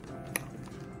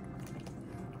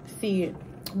 see it.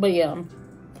 But yeah.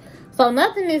 So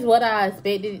nothing is what I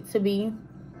expected it to be.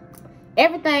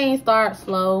 Everything starts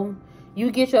slow. You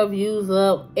get your views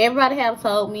up. Everybody have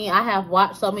told me, I have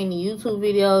watched so many YouTube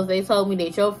videos. They told me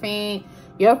that your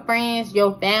friends,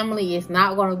 your family is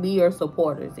not going to be your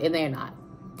supporters. And they're not.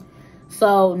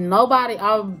 So nobody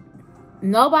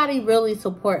really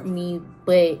support me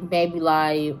but maybe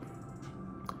like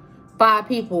 5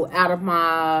 people out of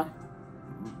my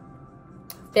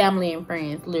family and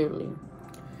friends, literally.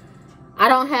 I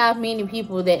don't have many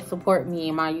people that support me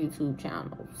in my YouTube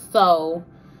channel. So,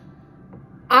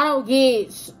 I don't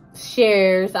get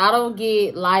shares. I don't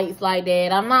get likes like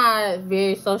that. I'm not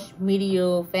very social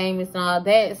media famous and all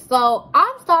that. So,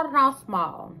 I'm starting off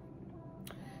small.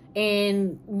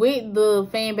 And with the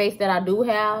fan base that I do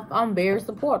have, I'm very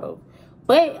supportive.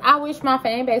 But I wish my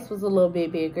fan base was a little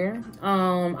bit bigger.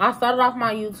 I started off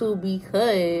my YouTube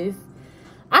because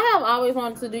I have always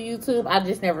wanted to do YouTube. I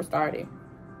just never started.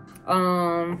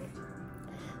 The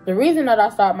reason that I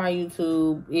started my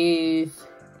YouTube is,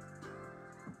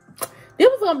 this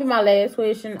was gonna be my last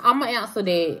question. I'm gonna answer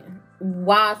that,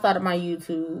 why I started my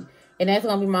YouTube, and that's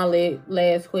gonna be my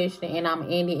last question, and I'm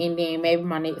ending, and then maybe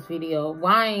my next video.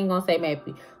 Well, I ain't gonna say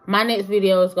maybe. My next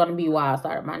video is gonna be why I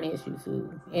started my next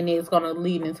YouTube, and it's gonna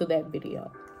lead into that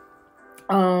video.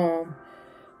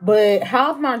 But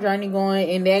how's my journey going?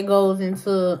 And that goes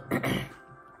into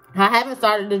I haven't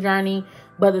started the journey,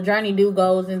 but the journey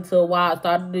goes into why I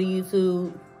started the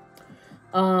YouTube.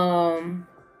 I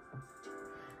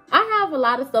have a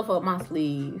lot of stuff up my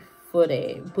sleeve for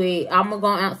that, but I'm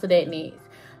gonna answer that next.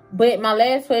 But my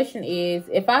last question is,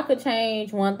 if I could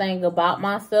change one thing about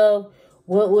myself,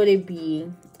 what would it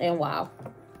be and why?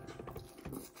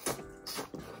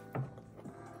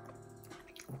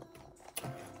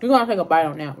 We're gonna take a bite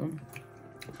on that one.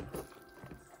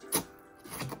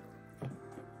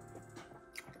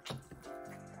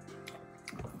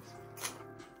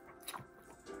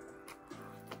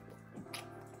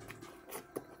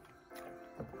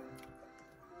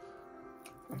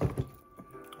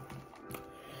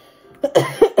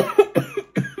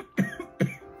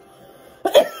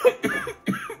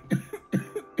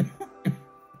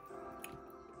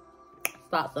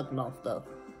 Stop sucking on stuff.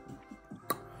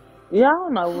 Y'all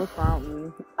know what's wrong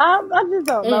with me. I just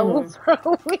don't know what's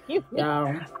wrong with you.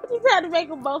 Y'all. You tried to make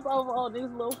them both over on this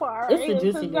little part. It's the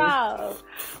juicy I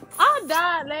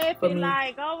died laughing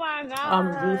like, oh my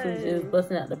God. Juices just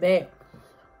busting out the back.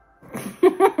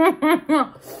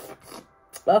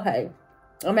 Okay.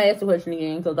 I'm gonna ask the question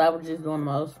again because I was just doing the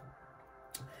most.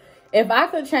 If I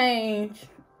could change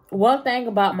one thing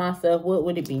about myself, what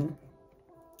would it be?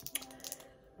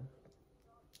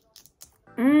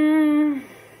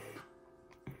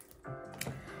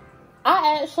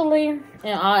 I actually, in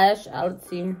all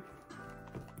actuality,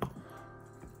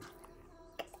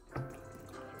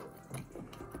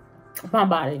 my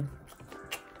body.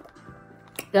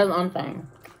 That's one thing.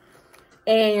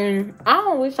 And I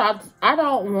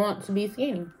don't want to be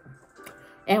skinny.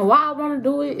 And why I want to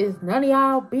do it is none of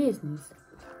y'all business.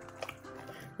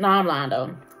 No, I'm lying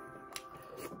though.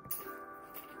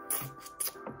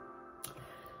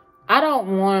 I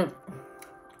don't want,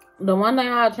 the one thing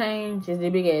I'll change is the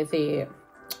big ass head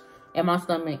and my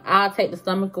stomach. I'll take the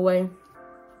stomach away.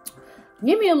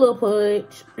 Give me a little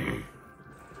pudge.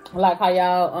 Like how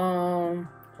y'all,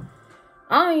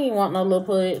 I don't even want no little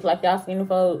pudge like y'all skinny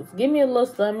folks. Give me a little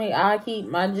stomach. I'll keep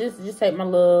my, just take my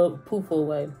little poofa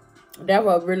away.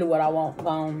 That's really what I want.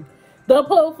 The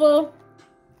poofa.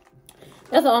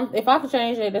 That's if I could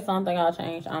change it, that's the only thing I'll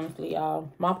change, honestly, y'all.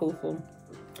 My poofa.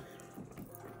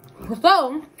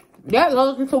 So, that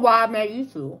goes into why I made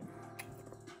YouTube.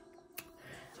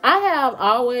 I have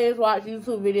always watched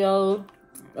YouTube videos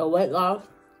of weight loss,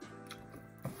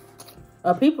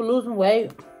 of people losing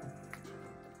weight,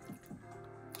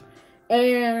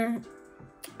 and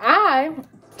I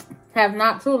have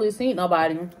not truly seen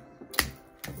nobody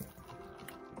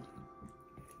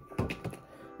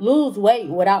lose weight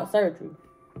without surgery.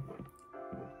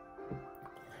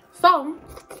 So,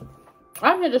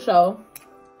 I'm here to show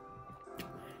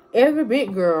every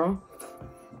big girl.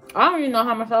 I don't even know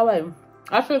how much I weigh.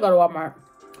 I should go to Walmart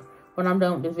when I'm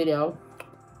done with this video.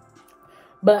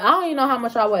 But I don't even know how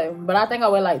much I weigh. But I think I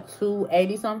weigh like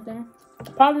 280 something.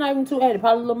 Probably not even 280.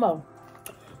 Probably a little more.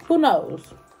 Who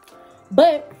knows?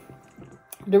 But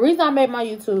the reason I made my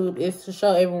YouTube is to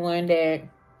show everyone that,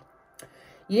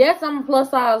 yes, I'm a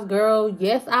plus size girl.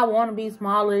 Yes, I want to be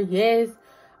smaller. Yes,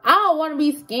 I don't want to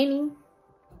be skinny.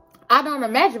 I don't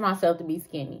imagine myself to be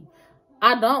skinny.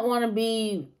 I don't want to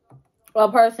be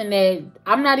a person that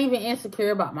I'm not even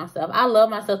insecure about myself. I love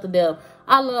myself to death.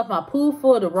 I love my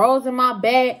poofle, the rolls in my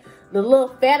back, the little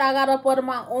fat I got up under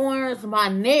my arms, my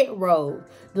neck rolls,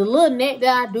 the little neck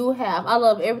that I do have. I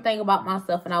love everything about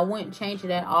myself, and I wouldn't change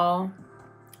it at all.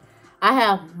 I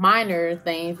have minor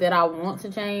things that I want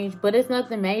to change, but it's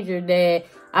nothing major that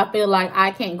I feel like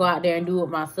I can't go out there and do it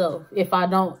myself if I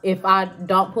don't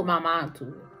put my mind to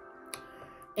it.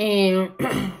 And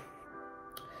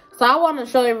so I want to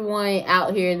show everyone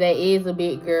out here that is a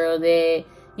big girl that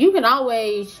you can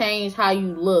always change how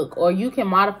you look, or you can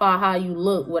modify how you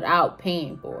look without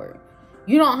paying for it.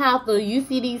 You don't have to. You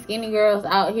see these skinny girls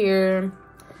out here,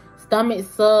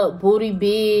 stomachs up, booty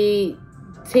big,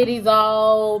 titties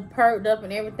all perked up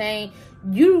and everything.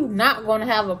 You're not going to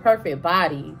have a perfect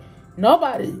body.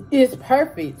 Nobody is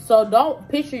perfect. So don't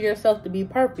picture yourself to be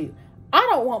perfect. I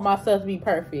don't want myself to be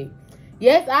perfect.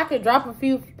 Yes, I could drop a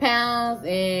few pounds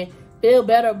and feel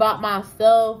better about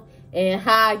myself and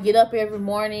how I get up every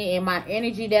morning and my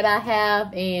energy that I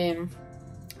have and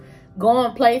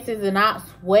going places and not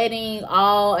sweating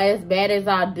all as bad as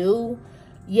I do.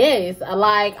 Yes,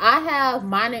 like I have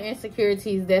minor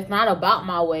insecurities that's not about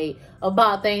my weight,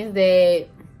 about things that,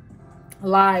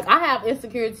 like, I have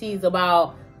insecurities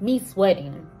about me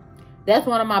sweating. That's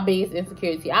one of my biggest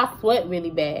insecurities. I sweat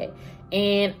really bad,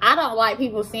 and I don't like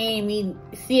people seeing me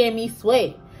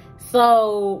sweat.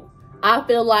 So I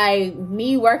feel like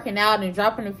me working out and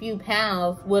dropping a few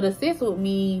pounds would assist with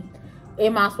me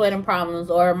in my sweating problems,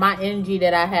 or my energy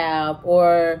that I have,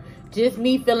 or just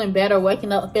me feeling better,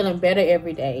 waking up feeling better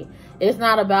every day. It's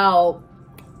not about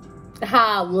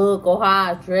how I look or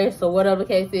how I dress or whatever the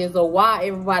case is, or why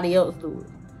everybody else do it.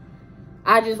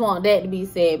 I just want that to be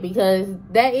said, because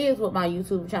that is what my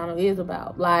YouTube channel is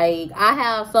about. Like, I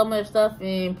have so much stuff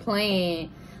in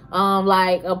plan.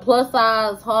 Like a plus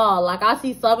size haul. Like, I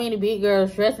see so many big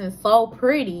girls dressing so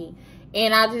pretty,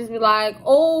 and I just be like,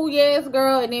 oh yes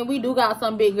girl. And then we do got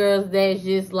some big girls that's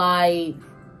just like,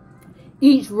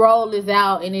 each roll is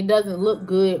out and it doesn't look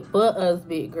good for us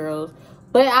big girls.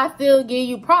 But I still give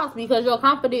you props because your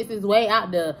confidence is way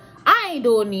out there. I ain't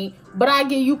doing it, but I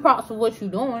give you props for what you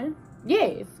doing.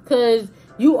 Yes, because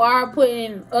you are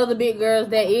putting other big girls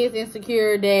that is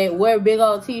insecure, that wear big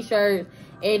old t-shirts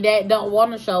and that don't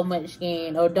want to show much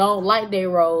skin, or don't like their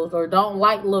rolls, or don't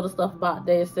like little stuff about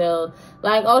themselves.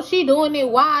 Like, oh, she doing it,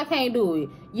 why I can't do it?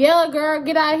 Yeah, girl,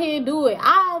 get out here and do it.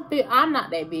 I'm not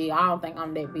that big. I don't think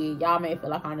I'm that big. Y'all may feel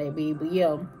like I'm that big, but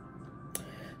yeah.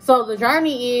 So the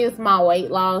journey is my weight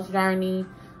loss journey.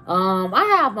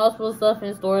 I have multiple stuff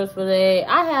in stores for that.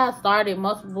 I have started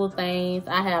multiple things.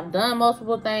 I have done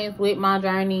multiple things with my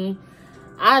journey.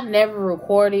 I never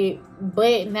recorded,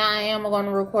 but now I am going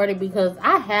to record it because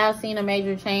I have seen a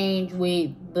major change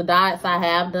with the diets I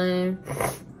have done.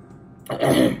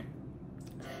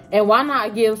 And why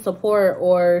not give support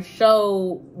or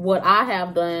show what I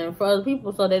have done for other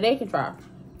people so that they can try?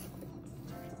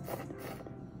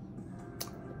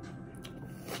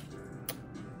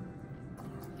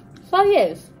 So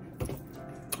yes,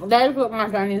 that is what my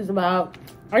journey is about.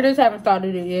 I just haven't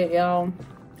started it yet, y'all.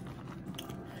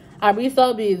 I be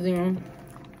so busy. I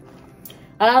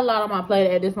got a lot on my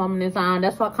plate at this moment in time.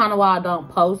 That's kind of why I don't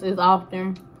post as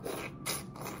often,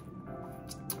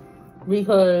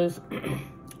 because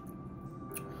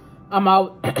I'm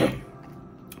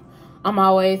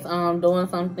always doing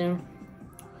something,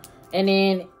 and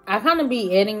then I kind of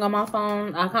be editing on my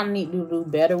phone. I kind of need to do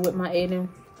better with my editing.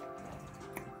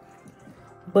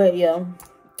 But yeah,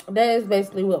 that is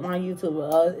basically what my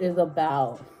YouTube is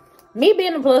about. Me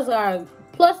being a plus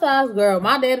size girl,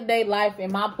 my day-to-day life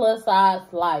and my plus size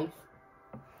life.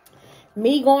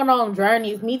 Me going on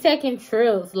journeys, me taking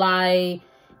trips. Like,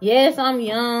 yes, I'm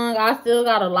young. I still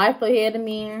got a life ahead of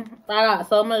me. I got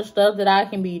so much stuff that I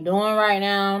can be doing right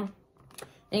now.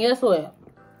 And guess what?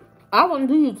 I want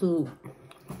to do YouTube.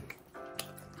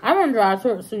 I want to drive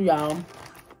trips too, y'all.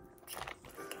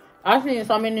 I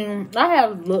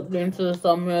have looked into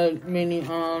so many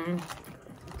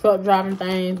truck driving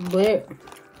things, but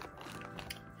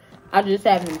I just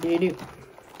haven't did it.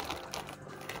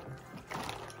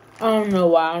 I don't know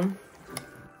why.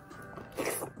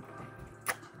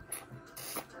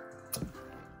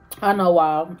 I know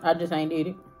why. I just ain't did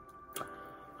it.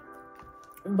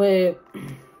 But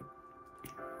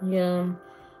yeah,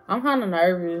 I'm kind of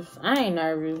nervous. I ain't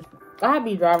nervous. I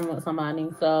be driving with somebody,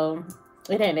 so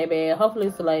it ain't that bad. Hopefully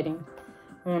it's a lady.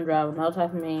 I don't drive with no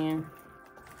type of man.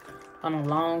 On a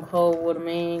long cold with a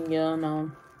man, yeah,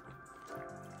 no.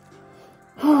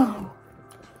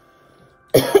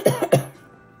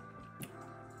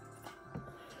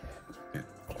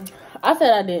 I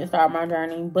said I didn't start my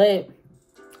journey, but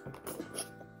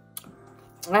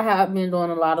I have been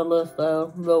doing a lot of little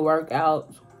stuff, little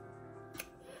workouts.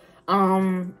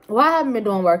 Well, I haven't been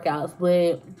doing workouts,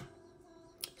 but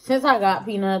since I got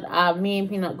Peanut, me and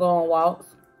Peanut go on walks.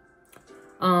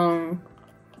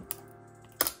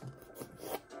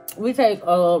 We take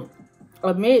a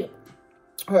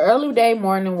early day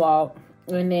morning walk,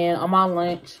 and then on my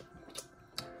lunch,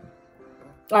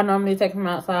 I normally take him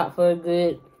outside for a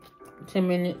good 10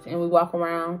 minutes, and we walk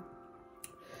around.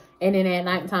 And then at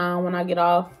nighttime, when I get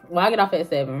off, well, I get off at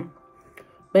 7.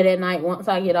 But at night, once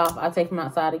I get off, I take him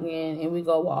outside again, and we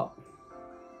go walk.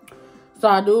 So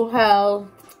I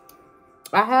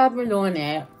have been doing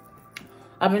that.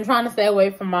 I've been trying to stay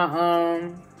away from my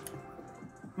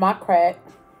my crack,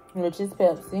 which is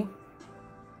Pepsi.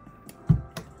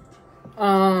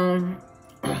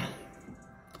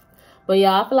 But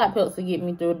yeah, I feel like Pepsi get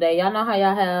me through the day. Y'all know how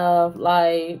y'all have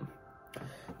like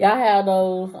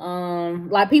those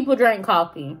like people drink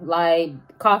coffee, like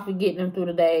coffee get them through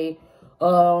the day.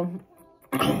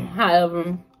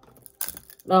 However,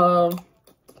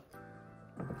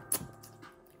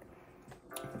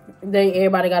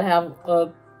 everybody gotta have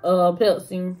a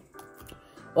Pepsi,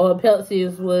 or Pepsi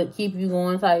is what keep you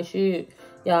going type shit.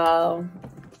 Y'all,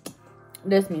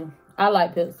 that's me. I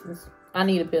like Pepsis. I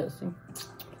need a Pepsi.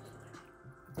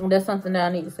 And that's something that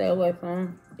I need to stay away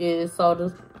from, is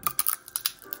sodas.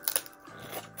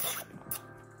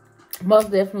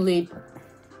 Most definitely,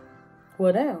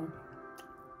 well, down.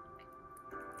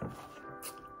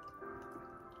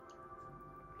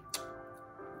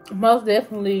 Most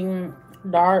definitely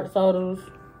dark sodas,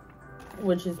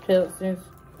 which is Pepsis.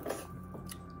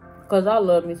 Because I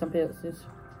love me some Pepsis.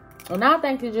 And I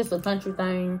think it's just a country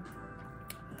thing.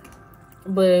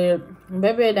 But,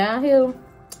 baby, down here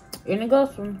in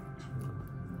Augusta,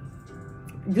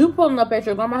 you pulling up at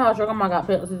your grandma's house, your grandma got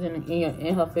Pepsis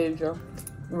in her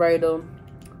refrigerator.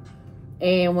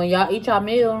 And when y'all eat y'all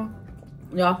meal,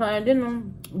 y'all playing dinner,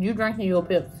 you drinking your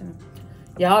Pepsi.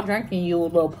 Y'all drinking you a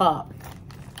little pop.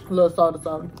 A little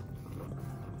soda.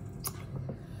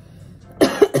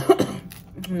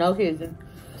 No kidding.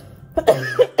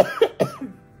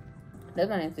 That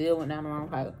thing still went down the wrong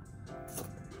pipe.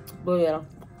 But yeah.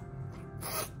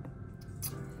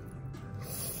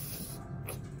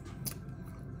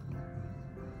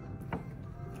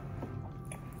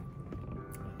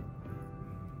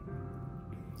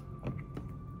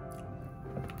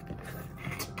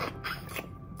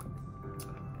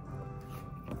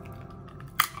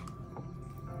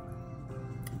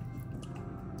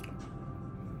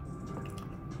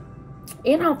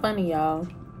 And I'm funny, y'all.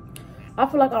 I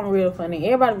feel like I'm real funny.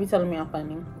 Everybody be telling me I'm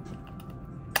funny.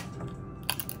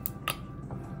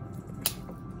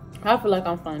 I feel like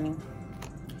I'm funny.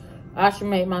 I should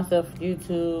make myself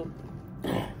YouTube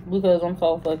because I'm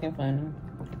so fucking funny.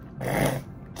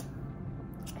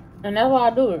 And that's why I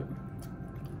do it.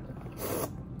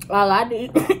 I like to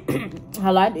eat. I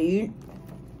like to eat.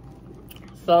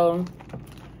 So,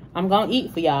 I'm gonna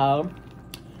eat for y'all.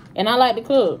 And I like to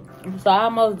cook. So, I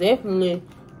most definitely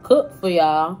cook for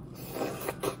y'all.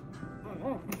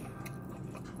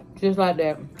 Just like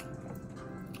that.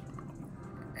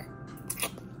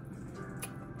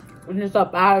 And just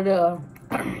up out of there.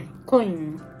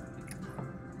 Clean.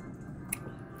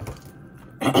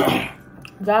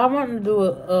 Y'all want to do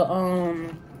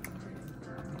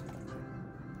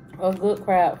a good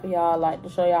crab for y'all, like to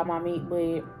show y'all my meat,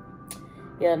 but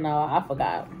yeah, no, I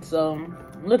forgot. So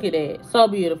look at that, so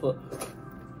beautiful.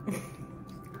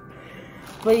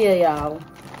 But yeah, y'all,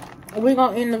 we're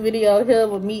gonna end the video here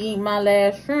with me eating my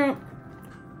last shrimp.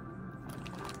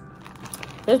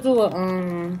 Let's do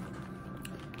a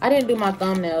I didn't do my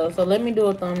thumbnail, so let me do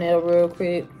a thumbnail real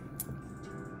quick.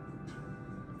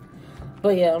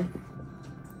 But yeah.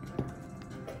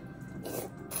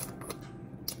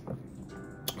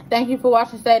 Thank you for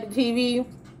watching Saddiiee TV.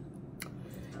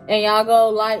 And y'all go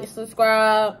like,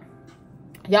 subscribe.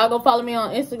 Y'all go follow me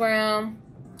on Instagram,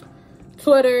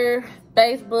 Twitter,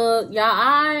 Facebook. Y'all,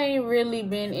 I ain't really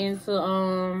been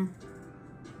into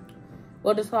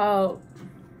what is called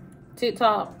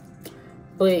TikTok.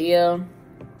 But yeah.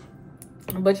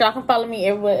 But y'all can follow me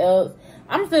everywhere else.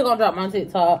 I'm still gonna drop my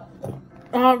TikTok.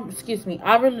 Excuse me.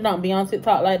 I really don't be on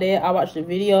TikTok like that. I watch the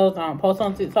videos. I don't post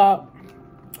on TikTok.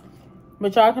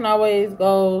 But y'all can always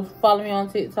go follow me on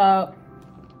TikTok.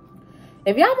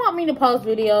 If y'all want me to post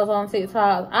videos on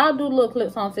TikTok, I'll do little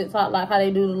clips on TikTok, like how they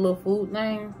do the little food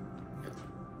thing.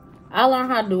 I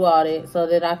learned how to do all that so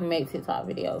that I can make TikTok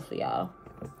videos for y'all.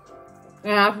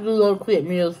 And I can do little clip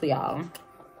meals for y'all.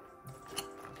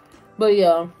 But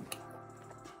yeah.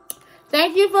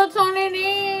 Thank you for tuning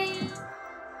in.